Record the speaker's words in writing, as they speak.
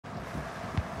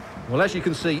Well, as you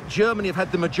can see, Germany have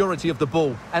had the majority of the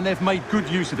ball, and they've made good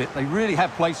use of it. They really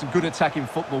have played some good attacking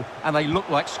football, and they look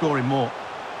like scoring more.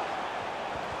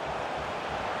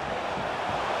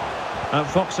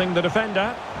 Outfoxing the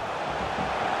defender.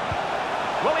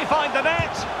 Will he find the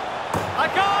net? A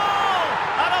goal!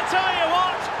 And I'll tell you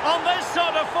what, on this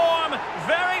sort of form,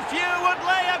 very few would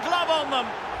lay a glove on them.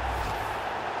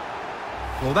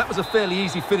 Well, that was a fairly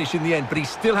easy finish in the end, but he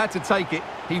still had to take it.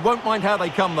 He won't mind how they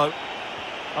come, though.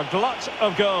 A glut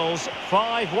of goals.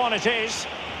 5-1 it is.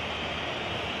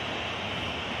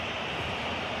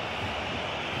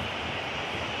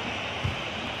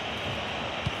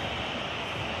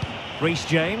 Reece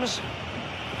James.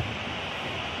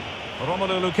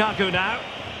 Romelu Lukaku now.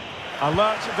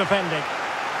 Alert defending.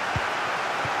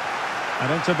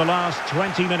 And into the last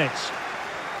 20 minutes.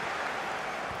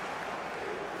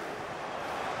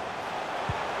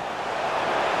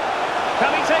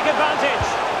 Can he take advantage?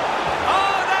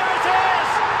 Oh, there it is!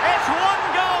 It's one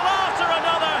goal after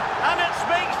another, and it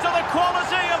speaks to the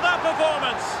quality of that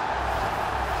performance.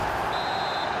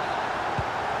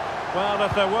 Well,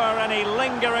 if there were any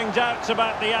lingering doubts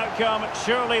about the outcome,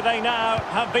 surely they now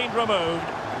have been removed.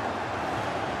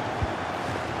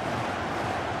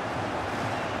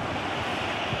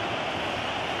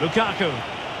 Lukaku.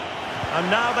 And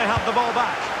now they have the ball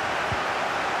back.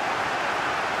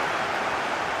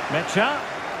 Nmecha.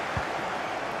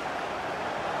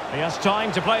 He has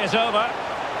time to play it over.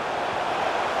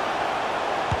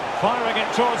 Firing it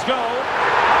towards goal.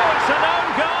 Oh, it's an own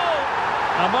goal!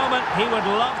 A moment he would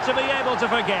love to be able to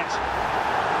forget.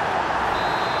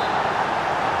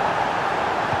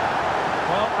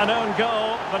 Well, an own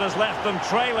goal that has left them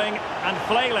trailing and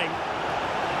flailing.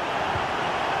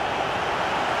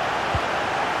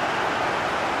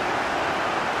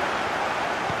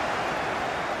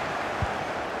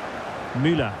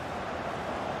 Müller.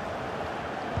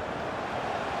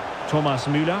 Thomas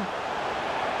Müller.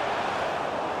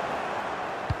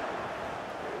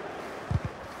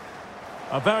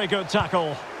 A very good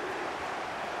tackle.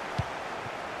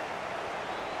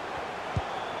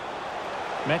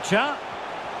 Nmecha.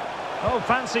 Oh,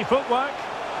 fancy footwork.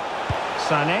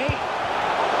 Sané.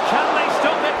 Can they